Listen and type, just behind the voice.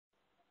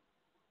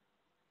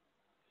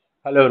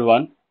Hello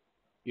everyone,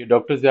 your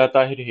Dr. Zia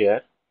Tahir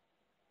here.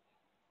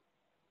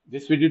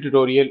 This video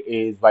tutorial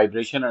is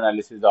vibration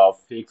analysis of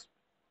fixed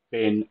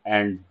pin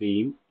and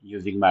beam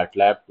using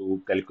MATLAB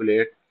to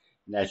calculate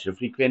natural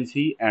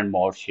frequency and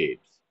mode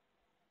shapes.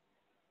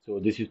 So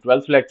this is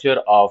 12th lecture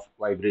of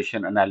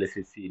vibration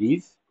analysis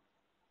series.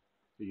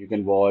 So you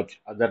can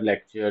watch other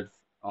lectures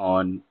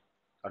on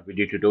or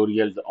video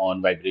tutorials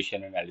on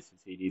vibration analysis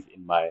series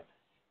in my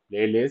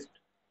playlist.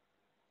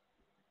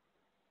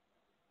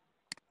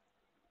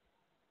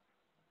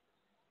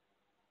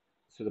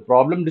 So the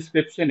problem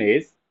description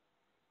is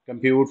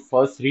compute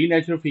first three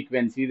natural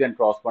frequencies and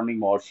corresponding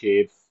mode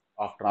shapes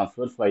of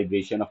transverse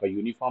vibration of a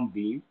uniform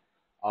beam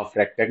of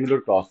rectangular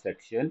cross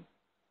section.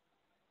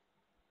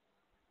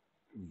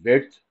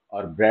 Width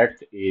or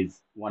breadth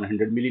is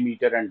 100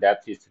 millimeter and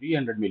depth is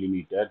 300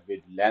 millimeter with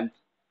length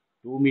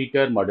 2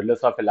 meter,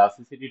 modulus of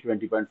elasticity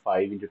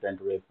 20.5 into 10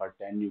 to the raised power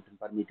 10 Newton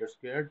per meter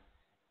squared,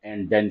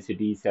 and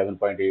density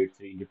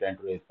 7.83 into 10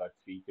 to the raised power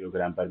 3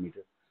 kilogram per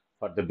meter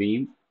for the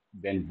beam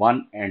when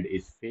one end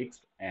is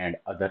fixed and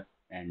other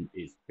end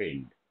is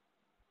pinned.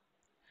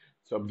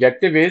 So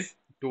objective is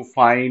to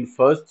find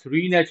first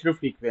three natural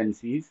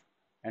frequencies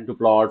and to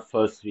plot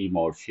first three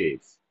mode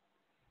shapes.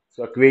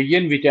 So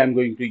equation which I'm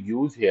going to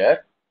use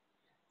here,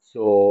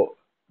 so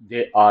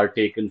they are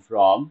taken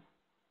from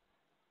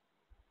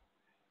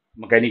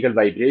Mechanical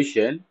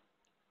Vibration,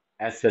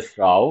 S.S.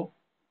 Rao,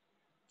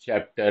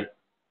 chapter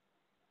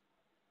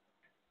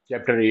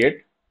chapter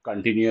 8,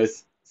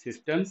 Continuous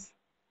Systems,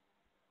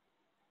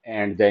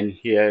 and then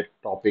here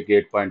topic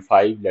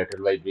 8.5,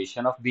 lateral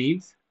vibration of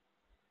beams,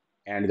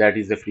 and that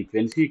is the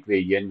frequency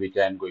equation which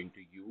I'm going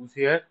to use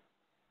here,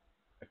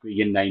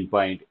 equation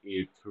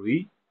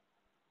 9.83.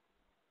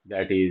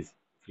 That is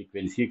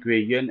frequency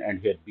equation, and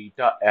here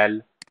beta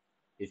L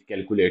is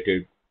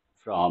calculated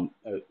from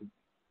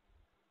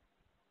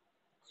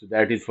so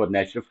that is for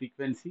natural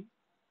frequency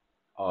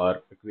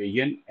or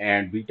equation,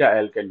 and beta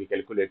L can be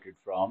calculated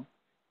from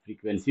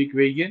frequency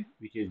equation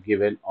which is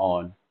given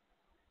on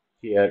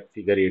here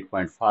figure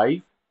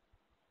 8.5.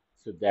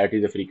 So that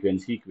is the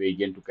frequency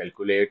equation to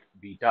calculate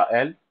beta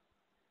L.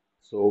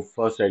 So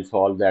first I'll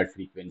solve that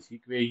frequency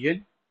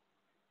equation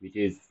which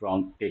is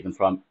from taken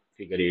from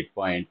figure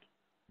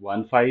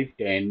 8.15.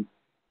 10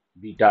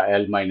 beta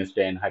L minus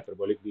 10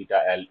 hyperbolic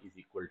beta L is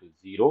equal to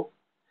 0,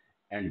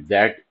 and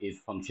that is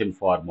function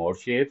for mode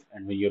shapes.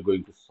 And when you're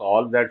going to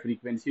solve that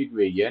frequency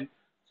equation,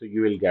 so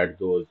you will get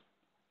those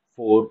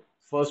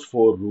first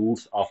four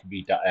roots of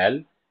beta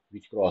L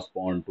which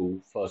correspond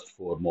to first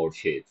four mode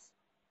shapes.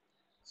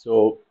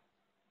 So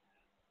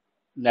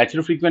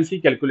natural frequency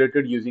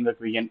calculated using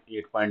equation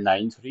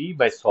 8.93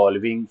 by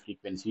solving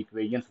frequency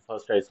equation. So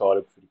first I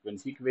solve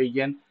frequency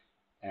equation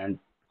and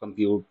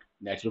compute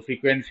natural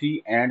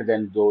frequency, and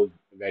then those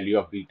value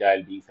of beta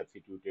L being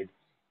substituted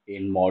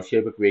in mode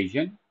shape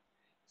equation.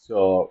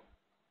 So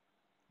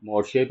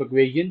mode shape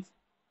equations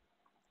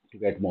to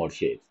get mode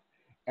shapes.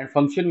 And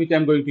function which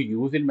I'm going to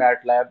use in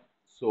MATLAB.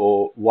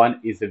 So one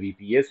is the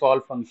VPA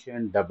solve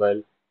function,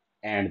 double,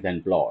 and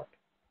then plot.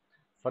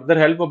 Further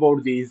help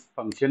about these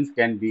functions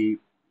can be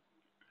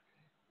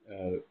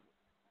uh,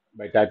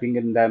 by typing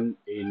in them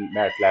in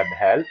MATLAB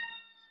help.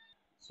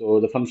 So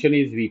the function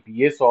is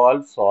VPA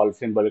solve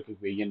symbolic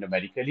equation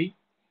numerically.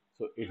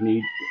 So it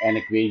needs an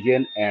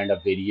equation and a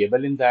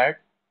variable in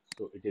that.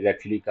 So it is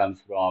actually comes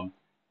from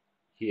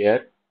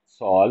here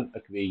solve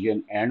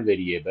equation and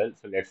variable.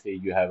 So let's say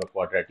you have a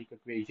quadratic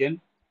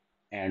equation,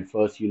 and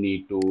first you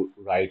need to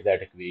write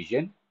that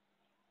equation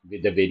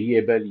with the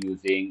variable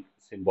using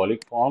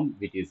symbolic form,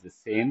 which is the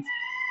same.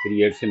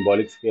 Create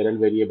symbolic squirrel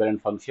variable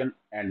and function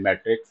and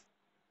matrix.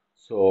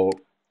 So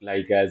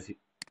like as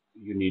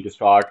you need to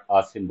start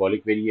a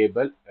symbolic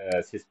variable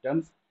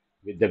systems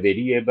with the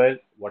variable,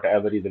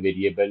 whatever is the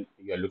variable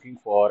you are looking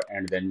for,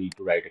 and then need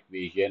to write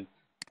equation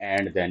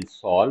and then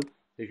solve.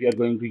 So if you are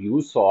going to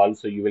use solve,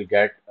 so you will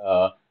get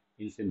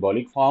in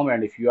symbolic form,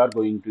 and if you are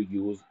going to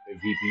use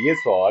VPA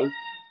solve,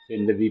 so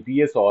in the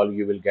VPA solve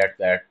you will get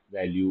that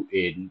value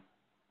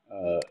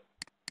uh,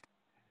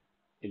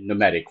 in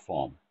numeric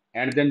form.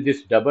 And then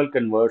this double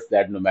converts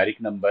that numeric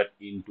number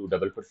into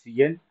double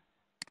precision,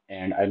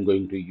 and I'm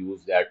going to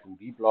use that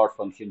 2D plot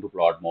function to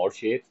plot more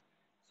shapes.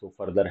 So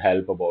further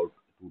help about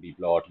 2D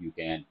plot you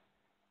can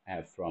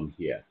have from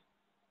here.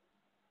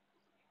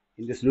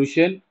 In the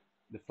solution,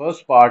 the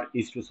first part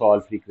is to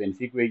solve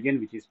frequency equation,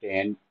 which is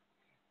tan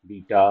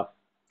beta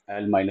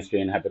L minus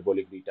tan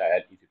hyperbolic beta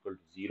L is equal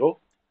to 0.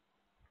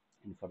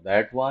 And for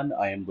that one,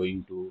 I am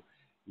going to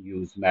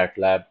use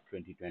MATLAB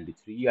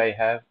 2023 I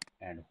have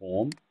and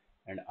home,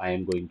 and I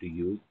am going to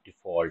use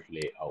default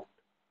layout.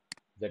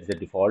 That is the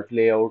default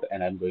layout,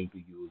 and I'm going to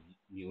use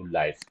new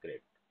live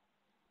script.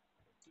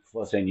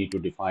 First, I need to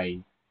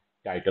define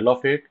title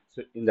of it.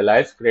 So in the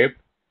live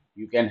script,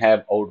 you can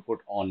have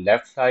output on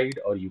left side,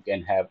 or you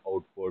can have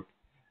output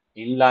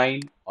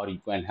inline, or you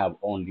can have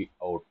only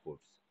outputs.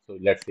 So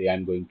let's say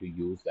I'm going to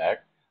use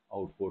that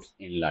outputs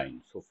inline.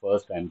 So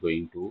first I'm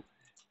going to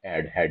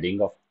add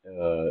heading of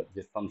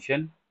this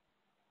function.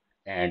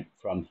 and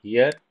from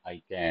here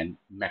I can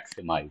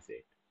maximize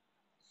it.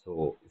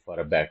 So for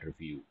a better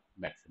view,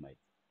 maximize.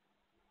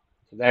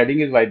 So the heading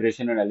is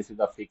vibration analysis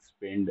of fixed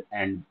pinned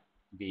end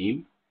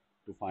beam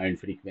to find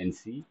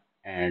frequency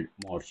and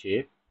mode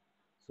shape.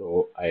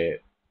 So I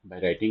by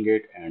writing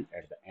it and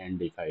at the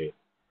end if I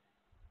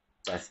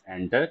press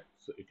enter,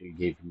 so it will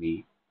give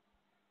me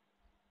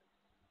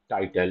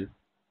title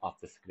of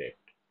the script.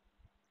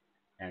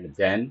 And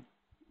then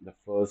the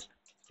first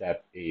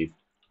step is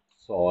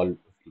solve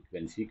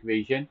frequency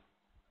equation,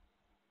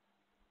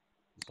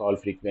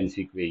 solve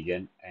frequency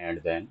equation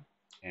and then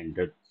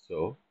enter.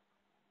 So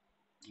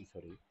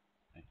sorry,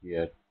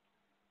 here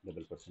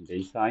double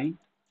percentage sign,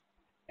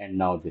 and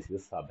now this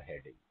is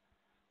subheading.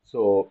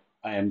 So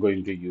I am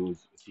going to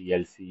use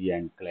CLC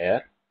and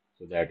clear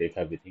so that if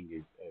everything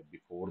is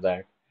before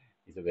that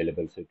is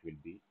available, so it will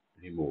be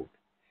removed.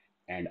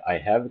 And I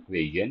have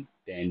equation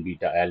tan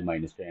beta L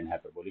minus tan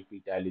hyperbolic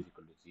beta L is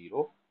equal to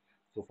 0.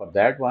 So for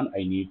that one,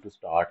 I need to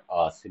start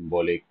a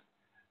symbolic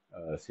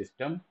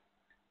system,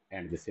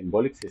 and the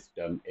symbolic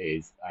system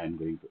is I'm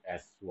going to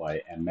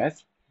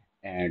SYMS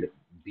and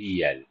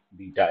BL.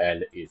 Beta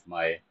L is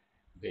my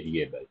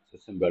variable. So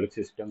symbolic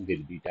system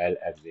with beta L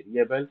as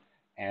variable,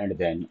 and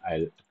then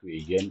I'll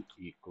equation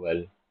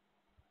equal.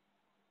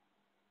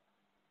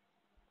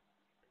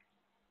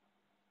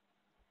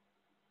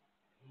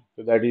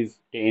 So that is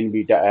tan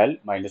beta L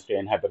minus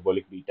tan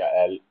hyperbolic beta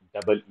L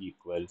double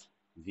equals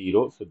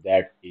 0. So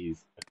that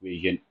is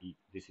equation.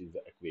 This is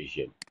the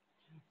equation.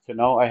 So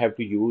now I have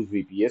to use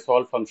VPA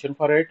solve function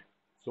for it.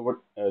 So what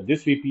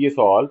this VPA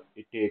solve,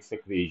 it takes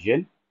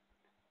equation,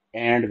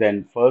 and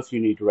then first you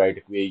need to write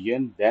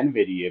equation, then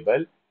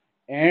variable,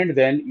 and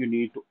then you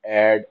need to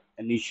add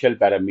initial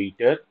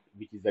parameter,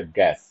 which is a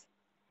guess.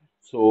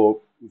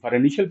 So for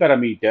initial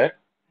parameter,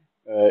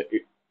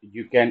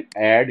 you can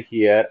add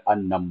here a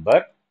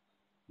number,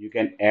 you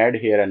can add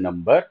here a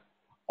number,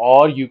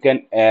 or you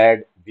can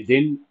add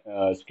within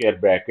square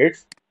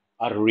brackets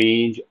a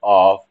range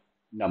of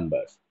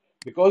numbers.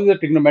 Because the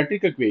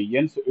trigonometric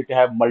equation, so it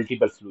have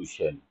multiple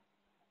solution.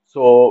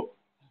 So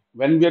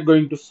when we are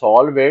going to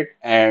solve it,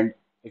 and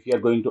if you are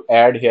going to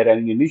add here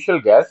an initial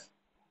guess,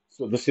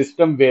 so the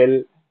system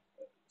will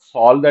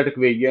solve that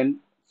equation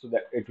so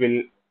that it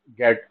will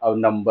get a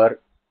number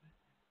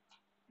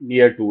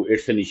near to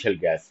its initial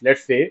guess.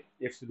 Let's say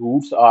its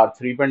roots are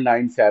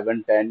 3.9,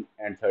 7, 10,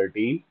 and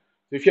 13.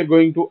 So if you're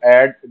going to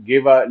add,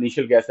 give an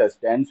initial guess as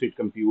 10, so it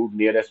compute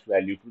nearest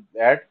value to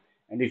that.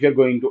 And if you're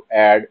going to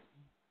add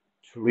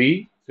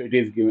 3, so it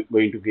is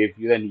going to give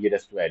you the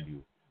nearest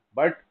value.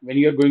 But when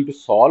you are going to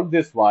solve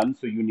this one,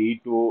 so you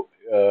need to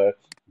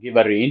give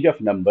a range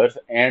of numbers,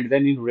 and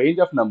then in range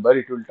of number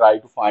it will try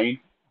to find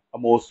a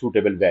most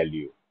suitable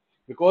value.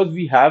 Because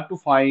we have to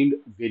find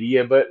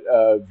variable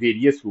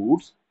various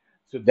roots,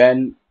 so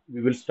then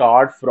we will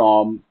start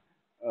from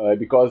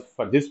because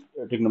for this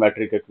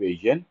trigonometric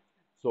equation,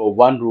 so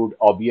one root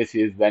obvious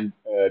is when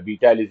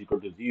beta L is equal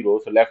to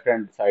 0, so left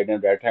hand side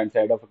and right hand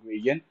side of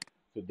equation,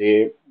 so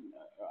they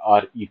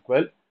are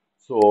equal.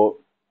 So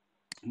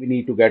we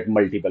need to get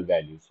multiple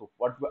values. So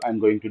what I'm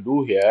going to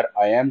do here,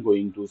 I am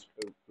going to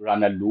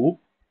run a loop.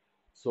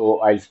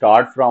 So I'll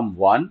start from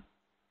 1,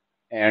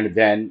 and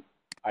then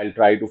I'll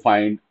try to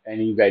find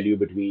any value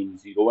between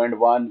 0 and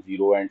 1,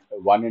 0 and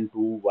 1 and 2,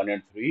 1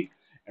 and 3.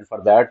 And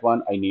for that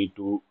one, I need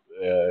to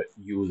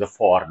use a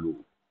for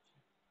loop.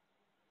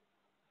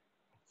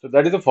 So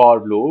that is a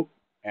for loop,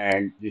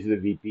 and this is a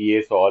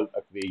VPA solve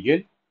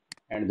equation,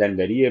 and then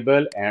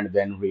variable, and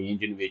then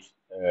range in which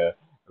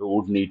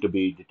root need to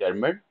be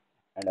determined.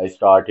 And I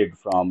started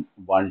from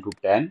 1 to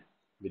 10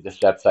 with the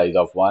step size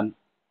of 1,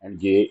 and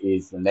j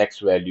is the next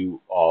value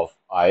of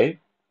I,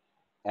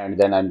 and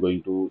then I'm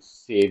going to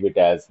save it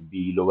as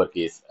b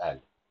lowercase l.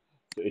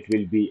 So it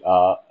will be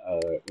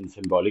in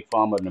symbolic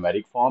form or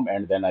numeric form,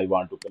 and then I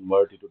want to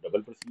convert it to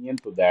double precision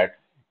so that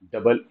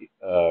double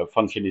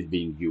function is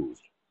being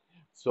used.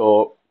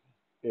 So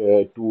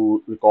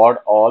to record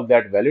all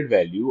that valid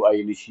value, I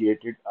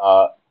initiated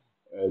a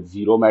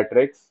zero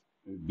matrix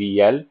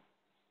BL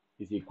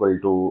is equal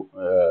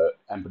to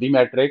empty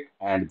matrix,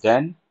 and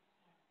then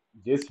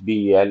this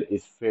BL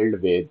is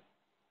filled with,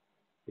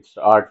 it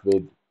starts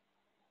with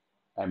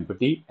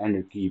empty and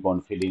it keep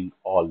on filling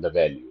all the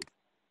values,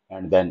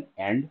 and then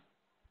end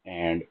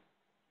and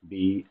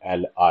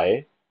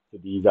BLI. So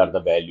these are the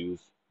values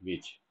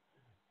which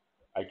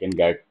I can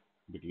get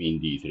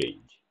between these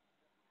range,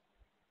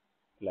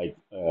 like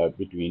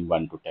between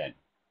 1 to 10.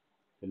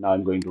 So now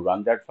I'm going to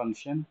run that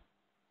function.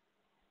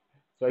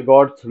 So I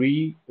got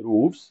 3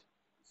 roots.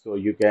 So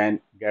you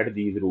can get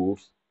these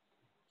roots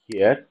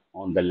here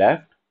on the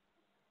left,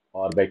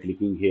 or by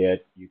clicking here,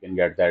 you can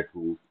get that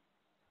root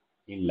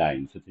in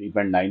line. So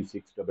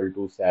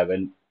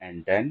 3.96227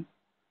 and 10.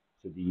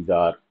 So these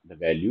are the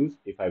values.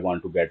 If I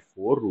want to get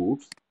 4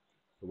 roots,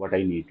 so what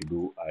I need to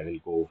do, I will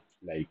go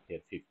like here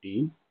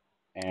 15,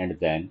 and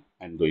then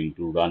I'm going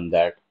to run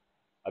that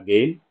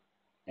again,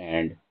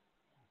 and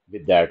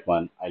with that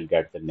one, I'll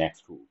get the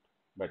next root.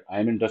 But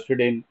I'm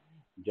interested in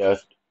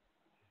just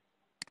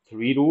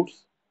 3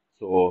 roots.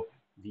 So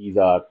these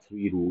are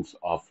three roots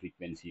of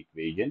frequency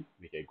equation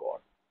which I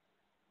got.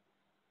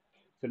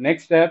 So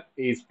next step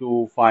is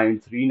to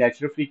find three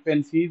natural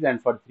frequencies,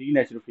 and for three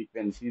natural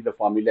frequencies, the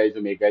formula is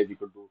omega is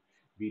equal to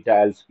beta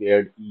L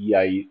squared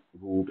EI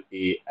root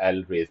A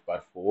L raised by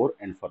 4.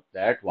 And for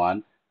that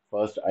one,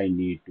 first I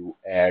need to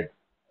add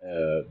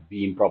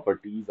beam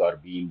properties or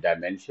beam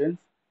dimensions.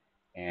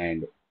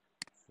 And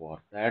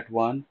for that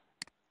one,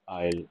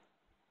 I'll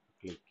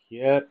click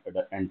here,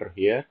 enter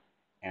here,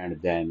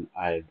 and then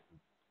I'll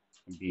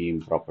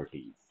beam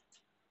properties.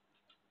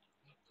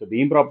 So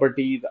beam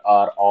properties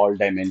are all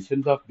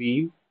dimensions of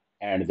beam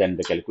and then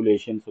the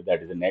calculation. So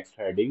that is the next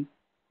heading.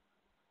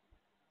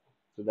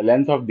 So the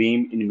length of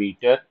beam in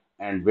meter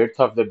and width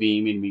of the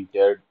beam in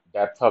meter,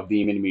 depth of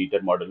beam in meter,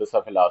 modulus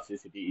of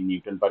elasticity in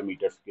Newton per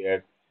meter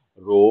squared,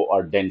 rho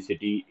or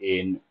density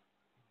in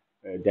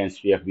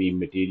density of beam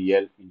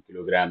material in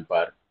kilogram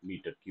per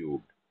meter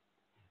cubed,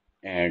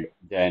 and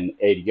then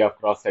area of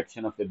cross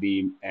section of the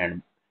beam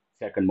and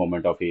second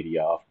moment of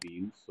area of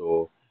beam.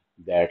 So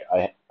that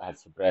I have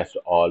suppressed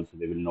all, so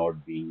they will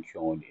not be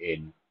shown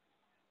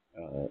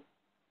uh,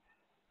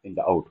 in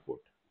the output.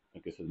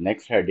 Okay, so the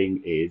next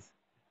heading is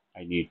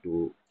I need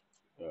to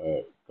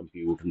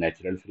compute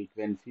natural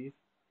frequencies.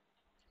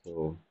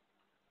 So,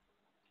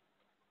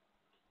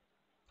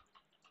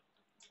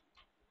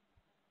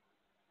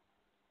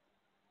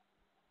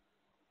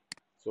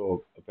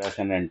 so press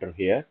and enter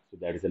here. So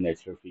that is the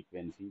natural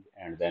frequencies,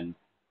 and then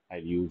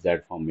I'll use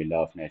that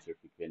formula of natural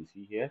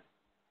frequency here.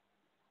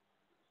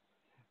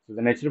 So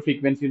the natural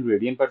frequency in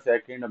radian per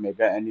second,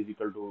 omega n is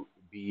equal to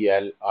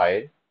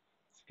BLI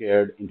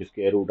squared into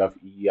square root of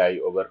EI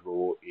over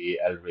rho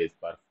AL raised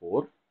per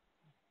 4.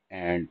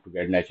 And to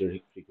get natural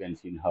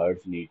frequency in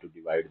hertz, need to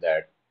divide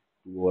that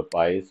 2 over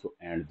pi. So,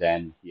 and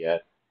then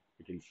here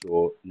it will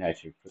show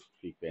natural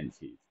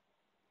frequencies.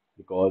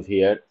 Because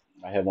here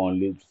I have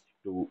only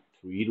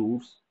three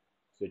roots,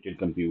 so it will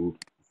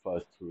compute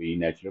first three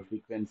natural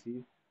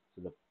frequencies.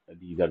 So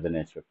these are the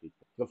natural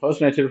frequencies. The first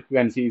natural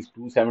frequency is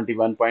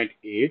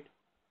 271.8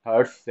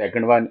 hertz.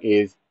 Second one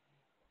is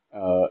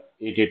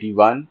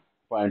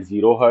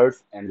 881.0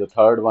 hertz, and the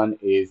third one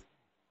is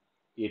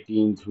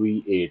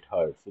 1838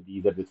 hertz. So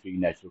these are the three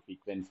natural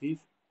frequencies.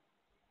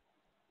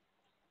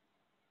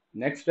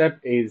 Next step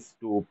is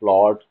to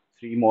plot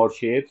three mode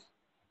shapes,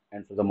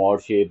 and for the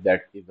mode shape,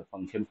 that is the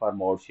function for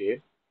mode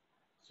shape.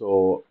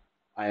 So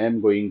I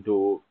am going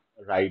to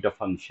write a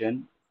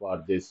function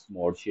for this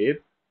mode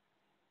shape,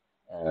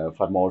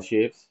 for mode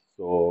shapes.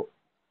 So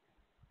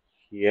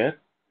here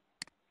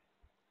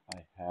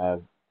I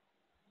have,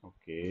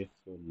 okay,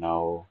 so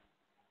now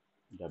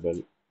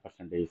double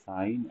percentage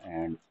sign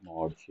and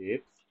mode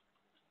shapes.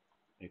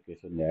 Okay,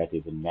 so that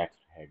is the next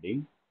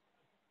heading.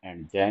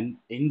 And then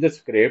in the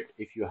script,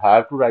 if you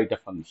have to write a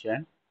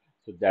function,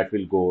 so that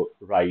will go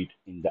right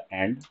in the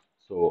end.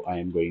 So I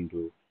am going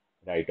to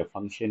write a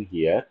function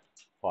here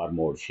for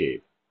mode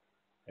shape,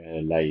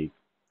 like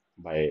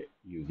by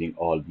using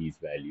all these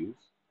values.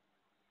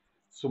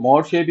 So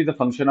mode shape is a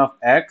function of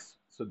x.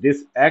 So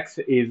this x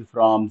is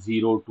from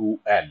 0 to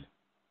L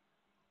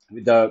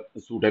with the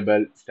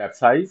suitable step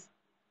size.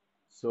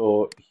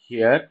 So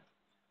here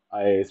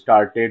I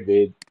started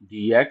with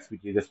dx,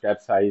 which is a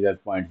step size as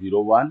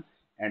 0.01,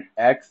 and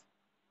x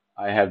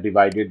I have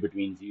divided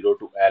between 0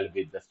 to L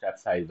with the step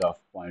size of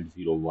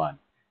 0.01.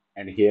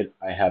 And here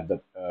I have the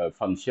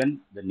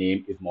function. The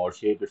name is mod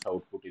shape. Its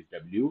output is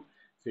W.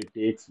 So it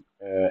takes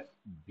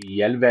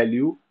BL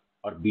value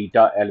or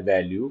beta L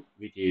value,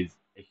 which is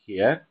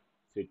here.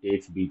 So it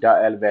takes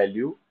beta L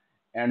value,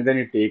 and then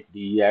it takes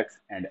dx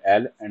and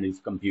L and is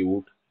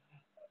compute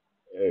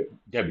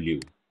W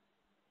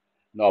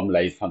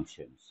normalized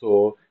function.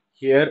 So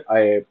here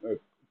I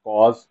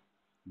cos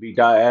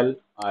beta L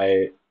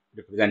I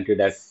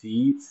represented as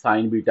C,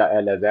 sine beta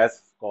L as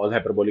S, cos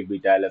hyperbolic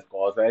beta L as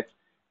cos H,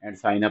 and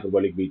sine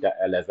hyperbolic beta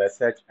L as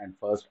SH. And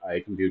first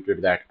I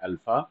computed that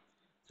alpha.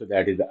 So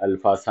that is the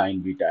alpha sine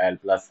beta L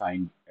plus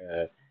sine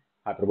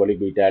hyperbolic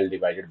beta L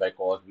divided by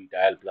cos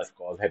beta L plus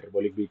cos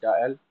hyperbolic beta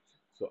L.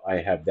 So I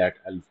have that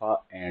alpha,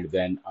 and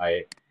then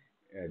I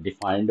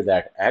defined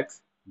that x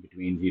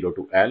between 0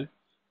 to L,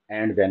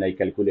 and then I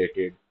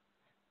calculated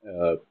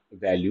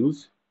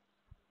values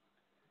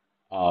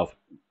of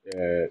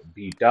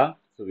beta.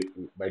 So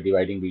by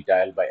dividing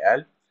beta L by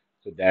L,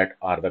 so that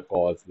are the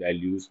cos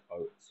values.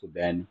 So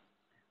then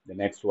the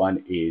next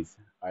one is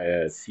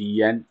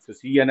Cn. So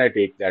Cn, I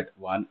take that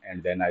one,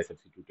 and then I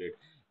substituted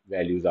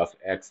values of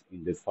x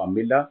in this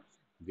formula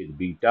with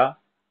beta,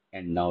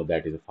 and now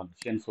that is a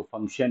function. So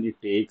function,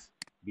 it takes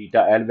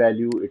beta L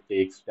value, it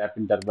takes step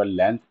interval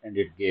length, and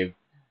it gave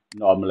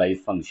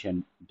normalized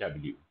function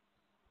W.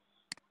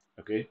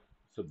 Okay,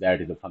 so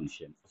that is the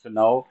function. So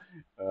now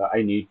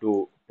I need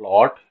to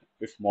plot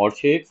its mode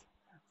shapes.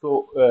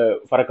 So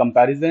for a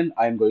comparison,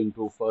 I'm going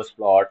to first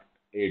plot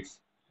its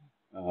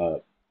uh,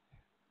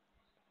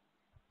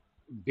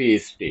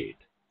 base state.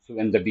 So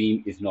when the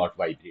beam is not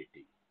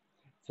vibrating.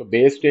 So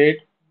base state,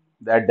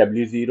 that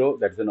W0,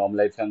 that's the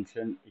normalized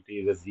function, it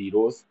is a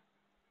zeros.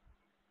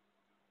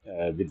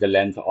 with the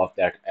length of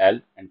that L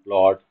and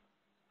plot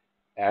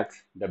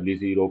x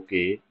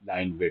w0k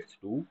line width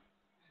 2,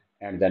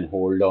 and then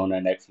hold on,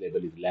 and x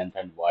label is length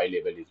and y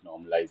label is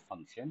normalized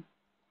function.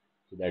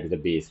 So that is the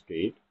base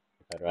state.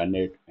 If I run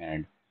it,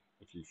 and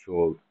it will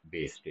show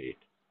base state.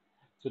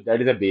 So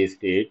that is a base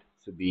state,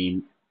 so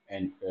beam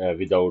and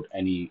without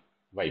any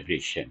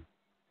vibration.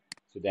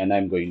 So then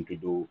I'm going to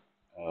do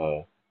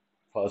uh,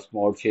 first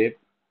mode shape.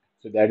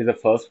 So that is the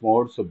first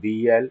mode. So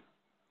BL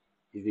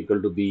is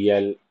equal to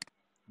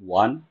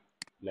BL1,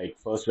 like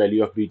first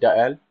value of beta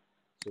L.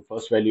 So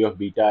first value of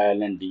beta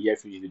L and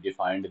dx which is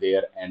defined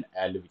there, and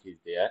L which is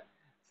there.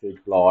 So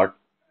it plot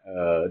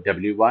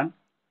W1,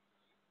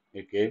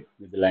 okay,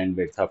 with the line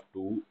width of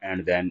 2,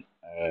 and then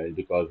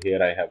because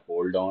here I have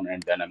hold on,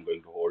 and then I'm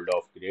going to hold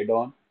off grade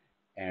on,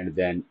 and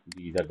then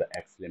these are the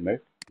x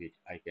limit which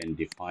I can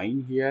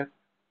define here.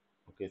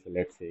 Okay, so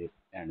let's say,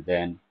 and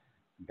then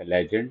the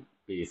legend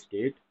base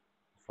state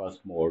first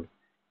mode,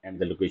 and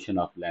the location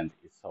of length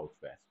is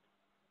southwest.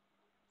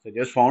 So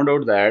just found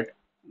out that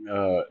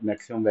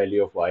maximum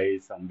value of y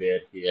is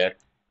somewhere here,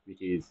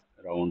 which is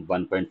around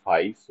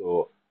 1.5.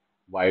 So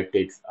y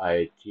ticks,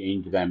 I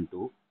change them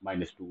to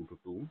 -2 to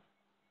 2.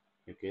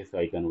 Okay, so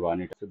I can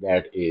run it. So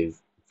that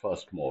is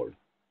first mode.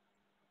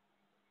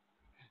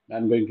 Now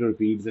I'm going to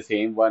repeat the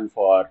same one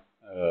for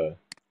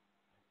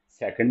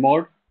second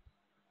mode,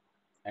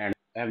 and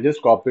I've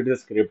just copied the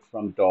script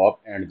from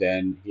top, and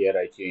then here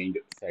I changed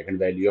second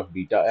value of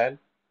beta L,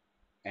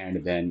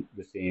 and then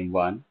the same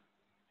one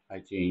I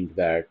changed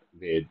that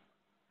with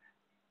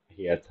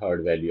here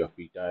third value of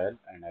beta L,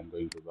 and I'm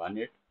going to run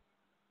it.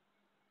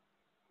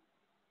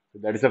 So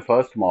that is the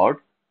first mode,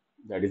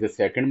 that is the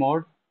second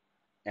mode,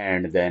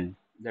 and then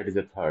that is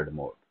the third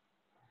mode.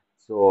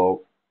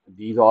 So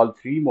these all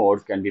three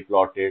modes can be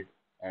plotted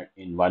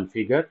in one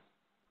figure.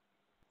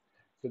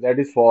 So that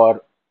is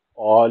for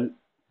all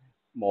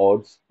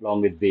modes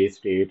along with base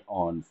state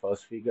on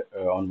first figure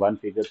on one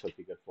figure, so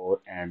figure 4,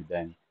 and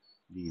then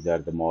these are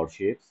the mod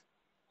shapes.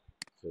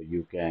 So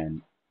you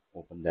can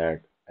open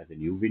that as a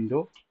new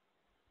window,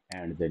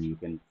 and then you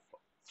can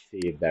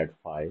save that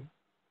file,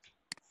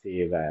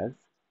 save as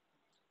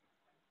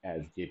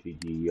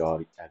JPG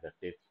or as a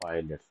TIFF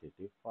file, let's say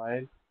TIFF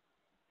file.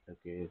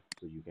 Okay,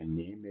 so you can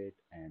name it,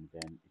 and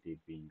then it is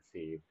being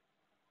saved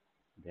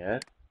there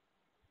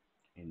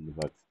in the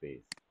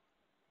workspace.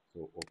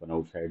 So open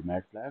outside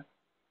MATLAB,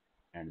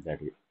 and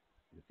that is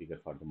the figure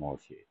for the mod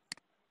shape.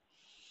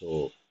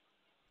 So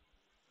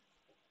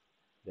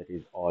that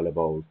is all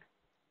about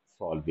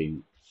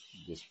solving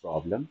this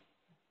problem.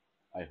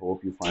 I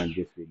hope you find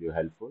this video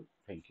helpful.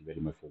 Thank you very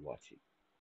much for watching.